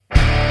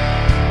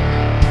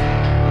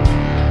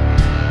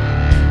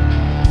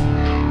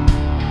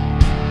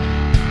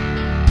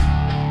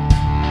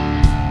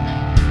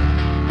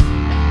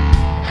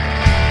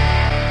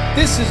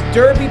This is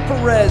Derby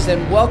Perez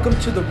and welcome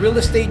to the Real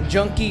Estate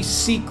Junkie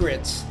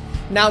Secrets.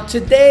 Now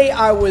today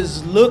I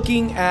was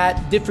looking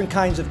at different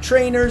kinds of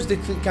trainers,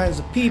 different kinds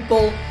of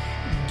people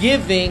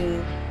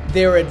giving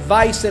their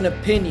advice and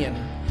opinion.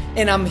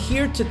 And I'm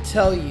here to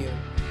tell you,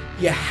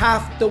 you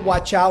have to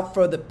watch out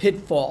for the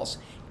pitfalls.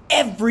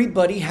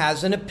 Everybody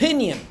has an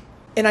opinion.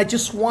 And I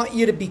just want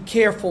you to be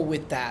careful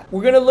with that.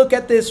 We're going to look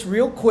at this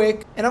real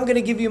quick and I'm going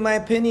to give you my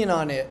opinion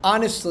on it.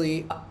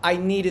 Honestly, I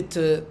needed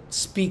to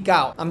speak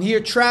out. I'm here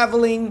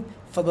traveling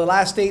for the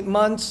last 8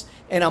 months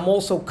and I'm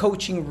also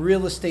coaching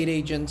real estate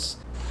agents.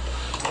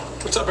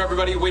 What's up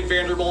everybody? Wade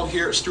Vanderbilt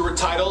here at Stewart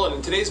Title, and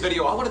in today's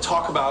video I want to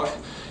talk about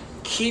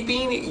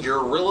keeping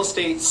your real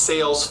estate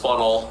sales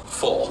funnel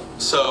full.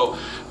 So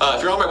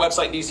if you're on my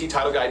website,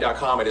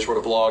 dctitleguide.com, I just wrote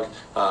a blog,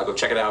 go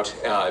check it out.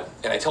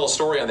 And I tell a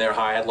story on there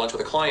how I had lunch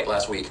with a client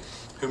last week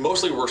who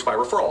mostly works by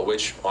referral,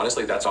 which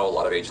honestly, that's how a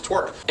lot of agents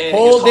work. And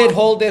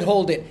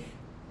Hold it.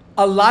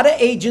 A lot of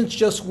agents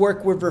just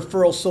work with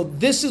referrals. So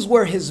this is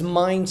where his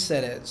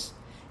mindset is.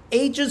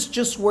 Agents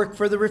just work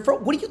for the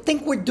referral. What do you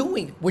think we're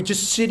doing? We're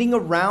just sitting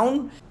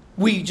around.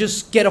 We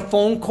just get a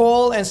phone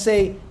call and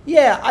say,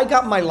 yeah, I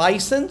got my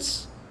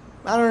license.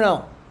 I don't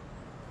know.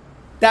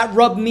 That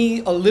rubbed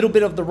me a little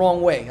bit of the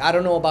wrong way. I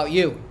don't know about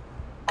you.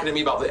 To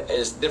me about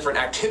the different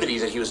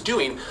activities that he was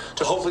doing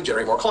to hopefully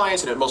generate more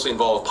clients, and it mostly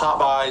involved pop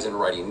buys and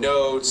writing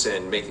notes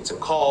and making some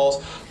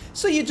calls.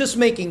 So you're just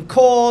making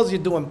calls,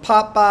 you're doing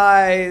pop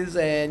buys,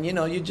 and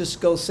you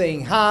just go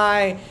saying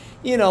hi.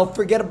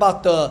 Forget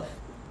about the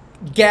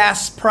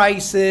gas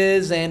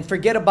prices and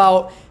forget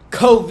about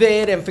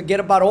COVID and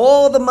forget about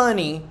all the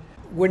money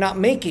we're not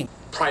making.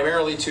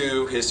 Primarily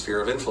to his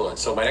sphere of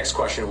influence. So my next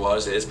question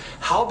is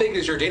how big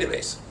is your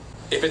database?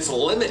 If it's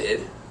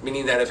limited,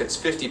 meaning that if it's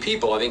 50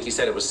 people, I think he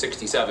said it was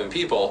 67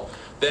 people,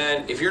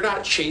 then if you're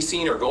not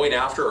chasing or going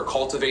after or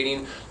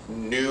cultivating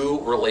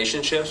new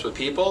relationships with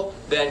people,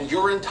 then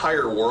your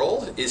entire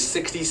world is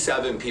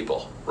 67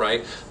 people,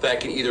 right? That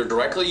can either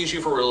directly use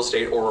you for real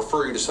estate or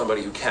refer you to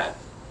somebody who can.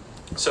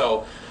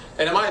 So,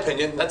 and in my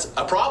opinion, that's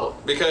a problem,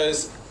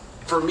 because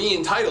for me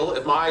in title,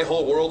 if my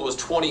whole world was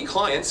 20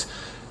 clients,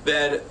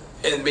 then,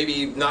 and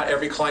maybe not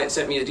every client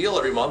sent me a deal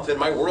every month, then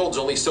my world's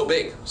only so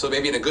big. So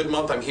maybe in a good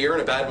month I'm here, in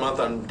a bad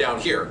month I'm down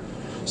here.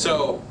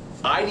 So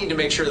I need to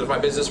make sure that if my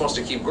business wants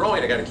to keep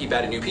growing, I got to keep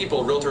adding new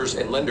people. Realtors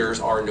and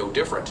lenders are no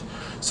different.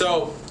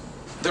 So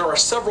there are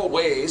several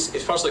ways,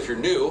 especially if you're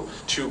new,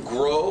 to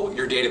grow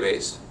your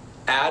database,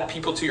 add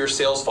people to your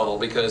sales funnel,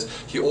 because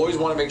you always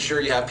want to make sure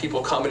you have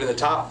people coming in the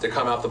top to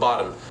come out the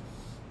bottom.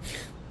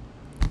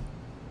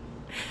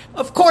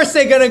 Of course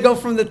they're going to go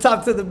from the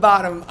top to the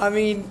bottom. I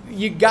mean,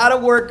 you got to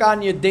work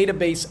on your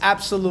database,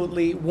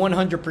 absolutely,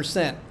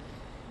 100%.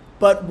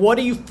 But what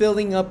are you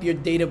filling up your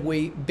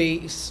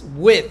database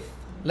with?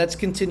 Let's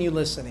continue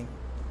listening.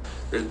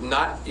 There's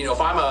not,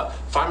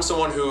 if I'm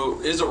someone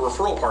who is a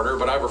referral partner,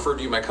 but I've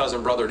referred you my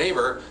cousin, brother,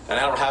 neighbor, and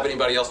I don't have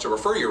anybody else to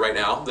refer you right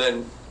now,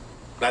 then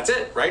that's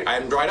it, right?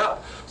 I'm dried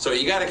up. So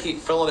you got to keep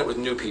filling it with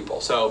new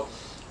people. So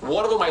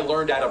one of them I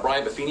learned at a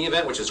Brian Buffini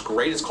event, which is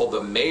great. It's called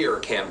the Mayor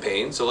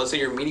Campaign. So let's say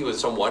you're meeting with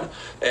someone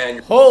and...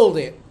 Hold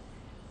it.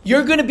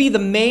 You're going to be the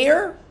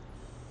mayor?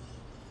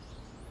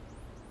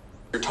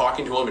 You're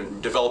talking to them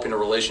and developing a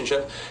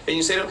relationship. And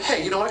you say to them,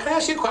 hey, can I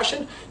ask you a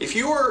question? If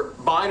you were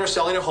buying or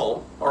selling a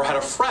home or had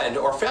a friend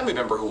or a family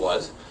member who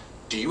was,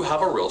 do you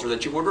have a realtor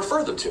that you would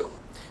refer them to?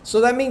 So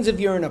that means if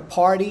you're in a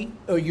party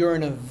or you're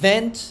in an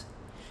event,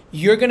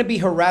 you're going to be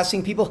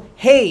harassing people.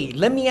 Hey,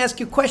 let me ask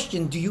you a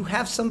question. Do you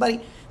have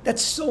somebody...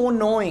 That's so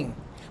annoying.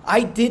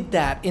 I did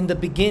that in the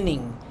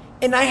beginning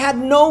and I had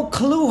no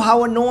clue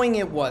how annoying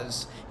it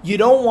was. You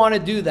don't want to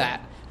do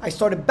that. I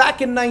started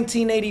back in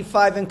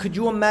 1985, and could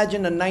you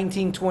imagine a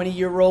 19,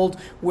 20-year-old?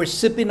 We're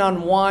sipping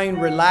on wine,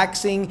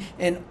 relaxing,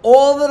 and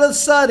all of a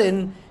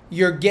sudden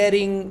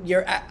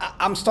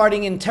I'm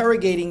starting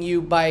interrogating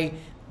you by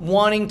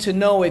wanting to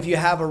know if you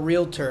have a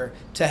realtor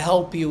to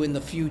help you in the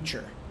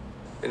future.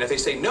 And if they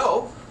say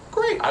no,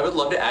 great, I would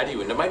love to add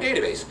you into my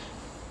database.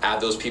 Add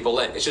those people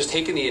in. It's just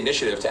taking the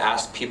initiative to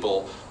ask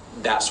people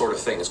that sort of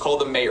thing. It's called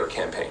the Mayor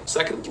Campaign.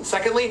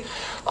 Secondly,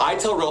 I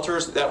tell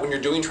realtors that when you're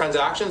doing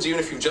transactions, even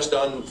if you've just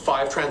done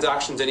 5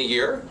 transactions in a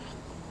year,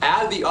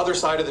 add the other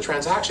side of the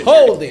transaction.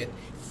 Hold it.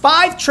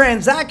 5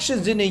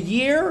 transactions in a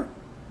year?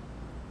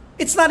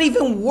 It's not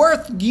even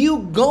worth you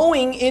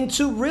going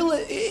into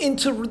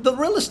the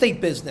real estate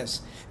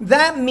business.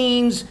 That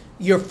means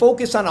you're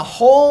focused on a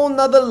whole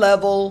nother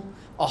level,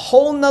 a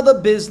whole nother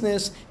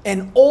business,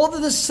 and all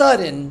of a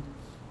sudden,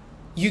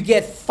 you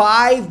get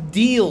 5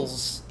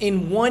 deals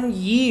in 1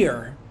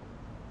 year.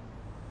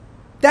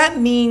 That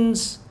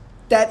means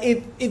that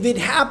if it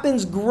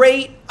happens,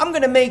 great, I'm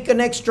going to make an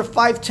extra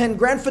 5, 10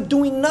 grand for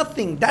doing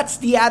nothing. That's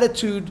the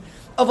attitude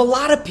of a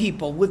lot of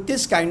people with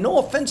this guy. No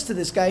offense to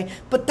this guy,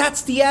 but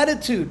that's the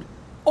attitude.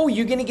 Oh,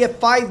 you're going to get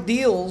 5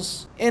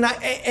 deals. And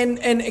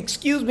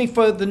excuse me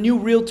for the new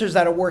realtors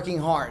that are working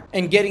hard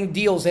and getting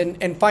deals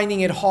and finding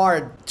it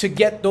hard to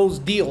get those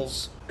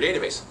deals.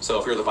 Database. So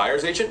if you're the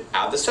buyer's agent,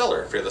 add the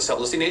seller. If you're the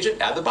listing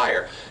agent, add the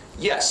buyer.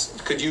 Yes.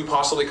 Could you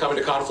possibly come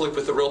into conflict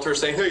with the realtor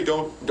saying, hey,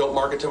 don't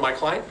market to my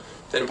client?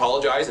 Then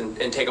apologize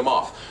and take them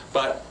off.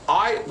 But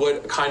I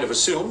would kind of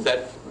assume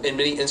that in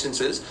many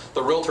instances,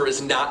 the realtor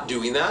is not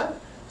doing that.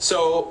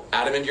 So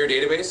add them into your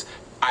database.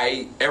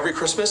 Every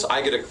Christmas,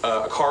 I get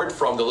a card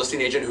from the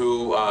listing agent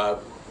who,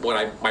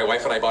 when my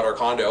wife and I bought our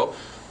condo,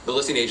 the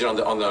listing agent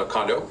on the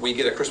condo, we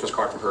get a Christmas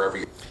card from her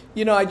every year.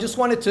 You know, I just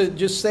wanted to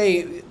just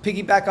say,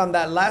 piggyback on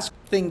that last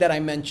thing that I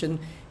mentioned,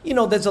 you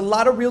know, there's a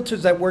lot of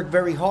realtors that work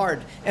very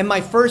hard. And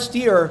my first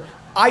year,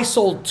 I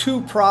sold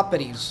 2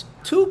 properties.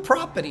 2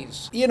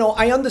 properties. You know,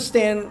 I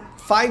understand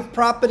 5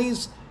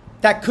 properties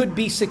that could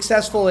be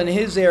successful in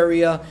his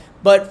area.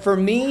 But for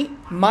me,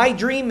 my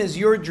dream is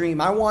your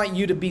dream. I want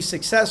you to be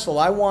successful.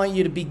 I want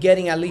you to be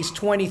getting at least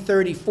 20,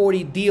 30,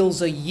 40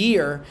 deals a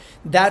year.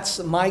 That's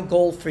my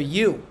goal for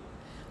you.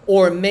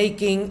 Or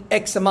making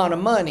X amount of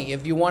money.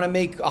 If you want to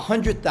make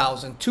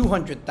 100,000,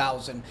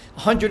 200,000,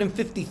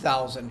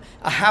 150,000,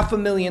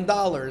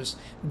 $500,000,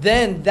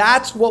 then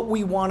that's what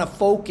we want to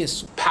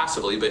focus.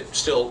 Passively, but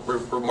still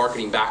we're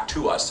marketing back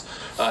to us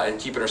and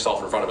keeping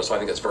ourselves in front of us. So I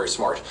think that's very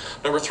smart.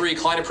 Number 3,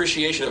 client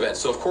appreciation events.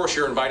 So of course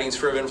you're inviting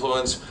sphere of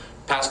influence,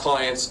 past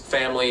clients,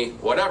 family,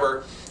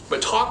 whatever,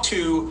 but talk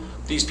to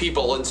these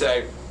people and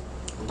say,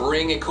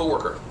 bring a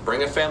coworker,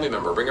 bring a family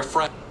member, bring a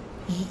friend.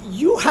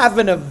 You have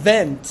an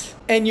event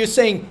and you're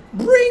saying,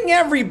 bring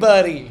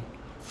everybody,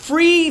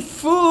 free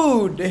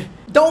food.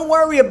 Don't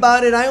worry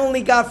about it. I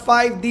only got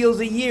 5 deals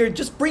a year.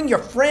 Just bring your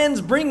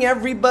friends, bring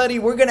everybody.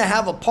 We're going to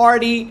have a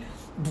party.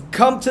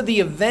 Come to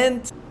the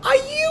event. Are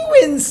you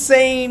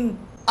insane?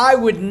 I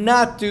would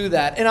not do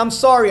that. And I'm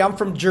sorry, I'm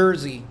from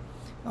Jersey.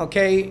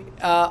 Okay.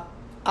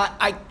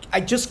 I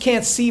just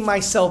can't see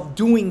myself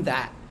doing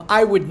that.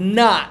 I would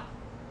not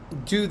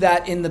do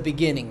that in the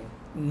beginning.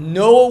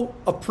 No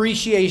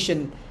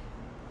appreciation.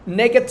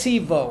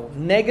 Negativo.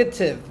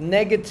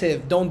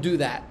 Negative. Don't do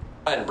that.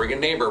 And bring a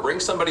neighbor, bring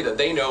somebody that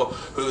they know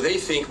who they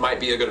think might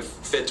be a good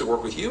fit to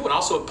work with you and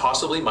also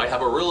possibly might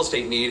have a real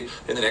estate need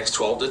in the next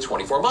 12 to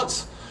 24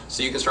 months.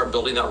 So you can start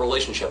building that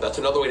relationship. That's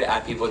another way to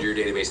add people to your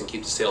database and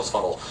keep the sales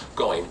funnel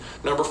going.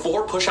 Number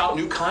 4, push out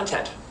new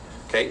content.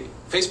 Okay,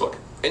 Facebook,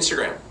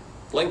 Instagram,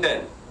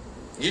 LinkedIn,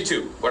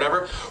 YouTube,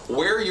 whatever.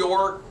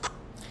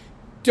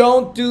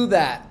 Don't do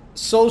that.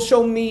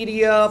 Social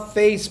media,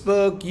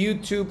 Facebook,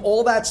 YouTube,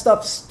 all that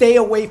stuff. Stay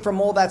away from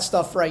all that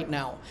stuff right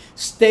now.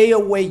 Stay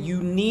away.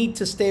 You need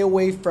to stay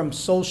away from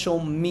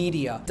social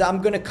media.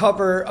 I'm going to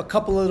cover a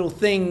couple of little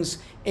things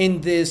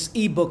in this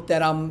ebook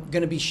that I'm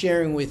going to be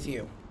sharing with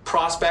you.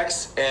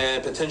 Prospects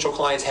and potential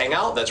clients hang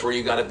out. That's where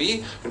you got to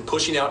be. And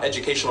pushing out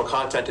educational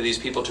content to these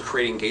people to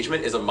create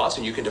engagement is a must,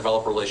 and you can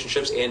develop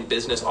relationships and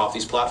business off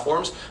these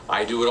platforms.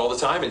 I do it all the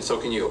time, and so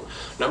can you.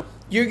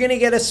 You're going to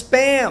get a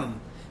spam.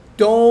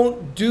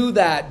 Don't do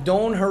that.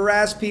 Don't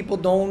harass people.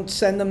 Don't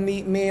send them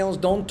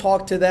emails. Don't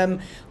talk to them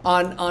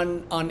on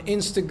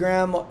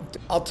Instagram.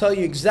 I'll tell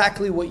you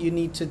exactly what you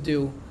need to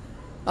do.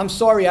 I'm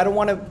sorry, I don't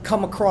want to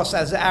come across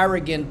as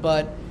arrogant,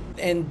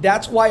 and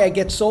that's why I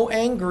get so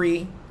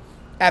angry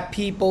at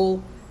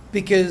people,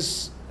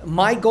 because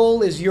my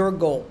goal is your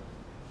goal.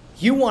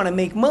 You want to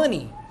make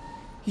money.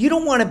 You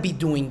don't want to be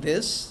doing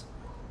this.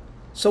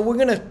 So we're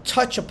going to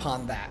touch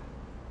upon that.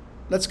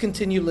 Let's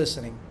continue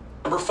listening.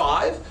 Number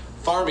 5,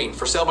 farming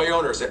for sale by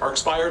owners or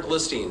expired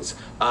listings,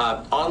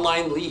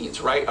 online leads,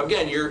 right?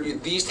 Again,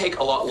 these take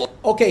a lot longer.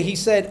 Okay, he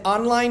said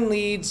online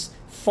leads,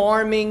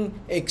 farming,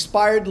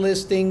 expired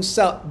listings,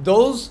 so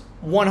those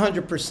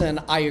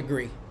 100% I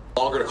agree.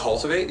 Longer to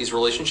cultivate these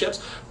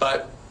relationships,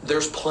 but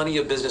there's plenty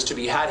of business to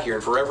be had here.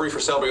 And for every for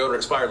sale by owner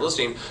expired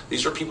listing,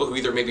 these are people who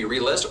either maybe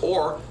relist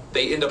or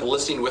they end up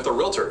listing with a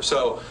realtor.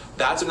 So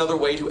that's another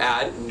way to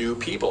add new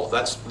people.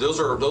 Those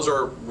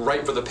are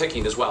right for the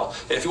picking as well.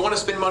 And if you want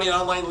to spend money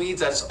on online leads,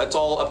 that's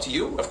all up to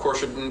you. Of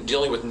course, you're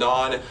dealing with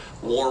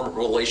non-warm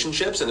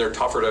relationships, and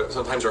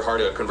sometimes they're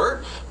hard to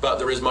convert, but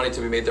there is money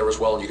to be made there as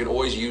well. And you can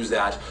always use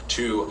that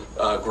to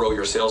grow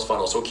your sales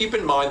funnel. So keep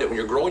in mind that when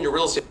you're growing your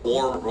real estate,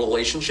 warm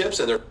relationships,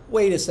 and they're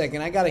Wait a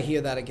second, I got to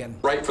hear that again.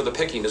 Right for the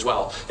picking as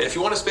well. And if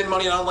you want to spend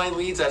money on online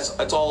leads,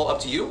 that's all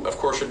up to you. Of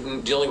course,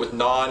 you're dealing with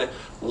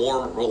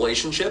non-warm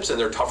relationships, and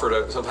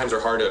sometimes they're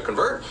hard to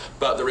convert,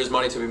 but there is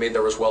money to be made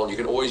there as well. And you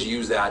can always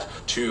use that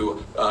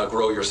to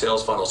grow your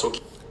sales funnel. So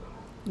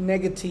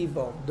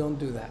Negativo, don't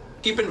do that.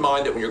 Keep in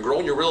mind that when you're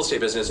growing your real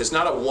estate business, it's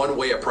not a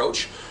one-way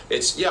approach.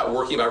 It's,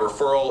 working by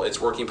referral, it's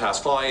working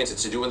past clients,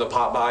 it's doing the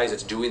pop buys,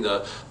 it's doing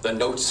the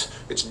notes,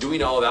 it's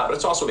doing all of that, but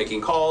it's also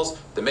making calls,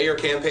 the mayor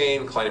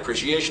campaign, client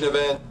appreciation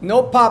event.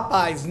 No pop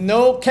buys,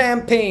 no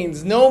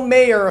campaigns, no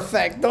mayor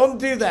effect. Don't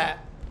do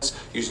that.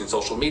 Using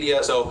social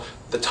media. So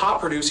the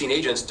top producing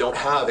agents don't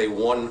have a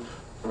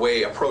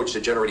one-way approach to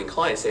generating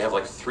clients. They have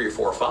like 3 or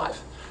 4 or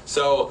 5.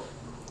 So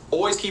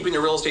always keeping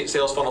your real estate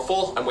sales funnel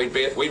full. I'm Wade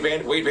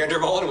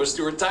Vandermolen with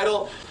Stewart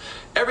Title.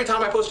 Every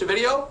time I post a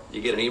video,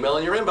 you get an email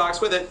in your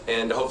inbox with it,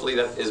 and hopefully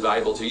that is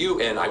valuable to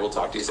you, and I will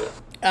talk to you soon.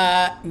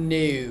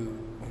 No.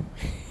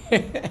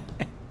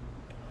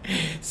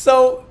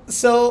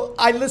 So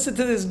I listened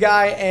to this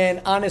guy,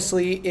 and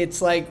honestly,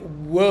 it's like,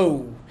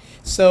 whoa.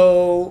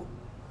 So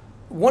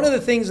one of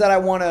the things that I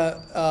want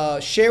to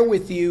share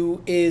with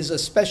you is a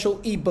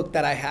special ebook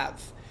that I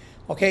have.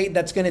 Okay,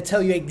 that's going to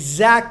tell you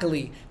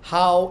exactly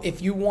how,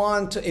 if you're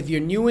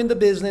new in the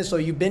business or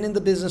you've been in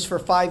the business for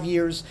 5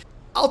 years,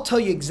 I'll tell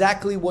you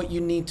exactly what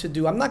you need to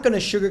do. I'm not going to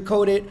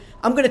sugarcoat it.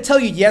 I'm going to tell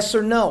you yes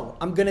or no.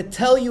 I'm going to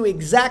tell you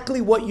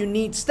exactly what you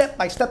need step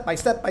by step by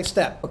step by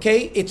step.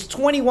 Okay, it's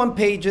 21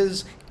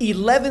 pages,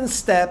 11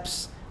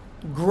 steps.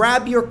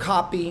 Grab your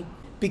copy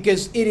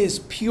because it is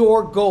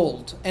pure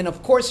gold. And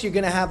of course, you're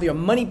going to have your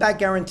money back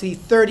guarantee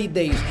 30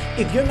 days.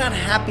 If you're not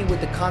happy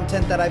with the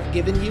content that I've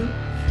given you,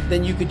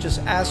 then you could just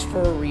ask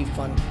for a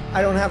refund.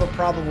 I don't have a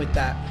problem with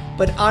that.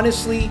 But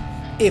honestly,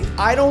 if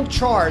I don't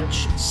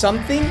charge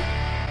something,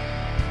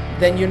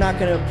 then you're not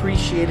going to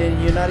appreciate it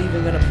and you're not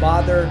even going to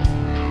bother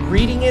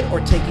reading it or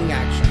taking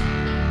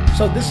action.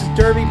 So this is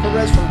Derby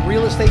Perez from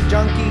Real Estate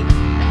Junkie.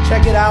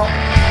 Check it out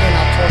and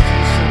I'll talk to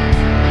you soon.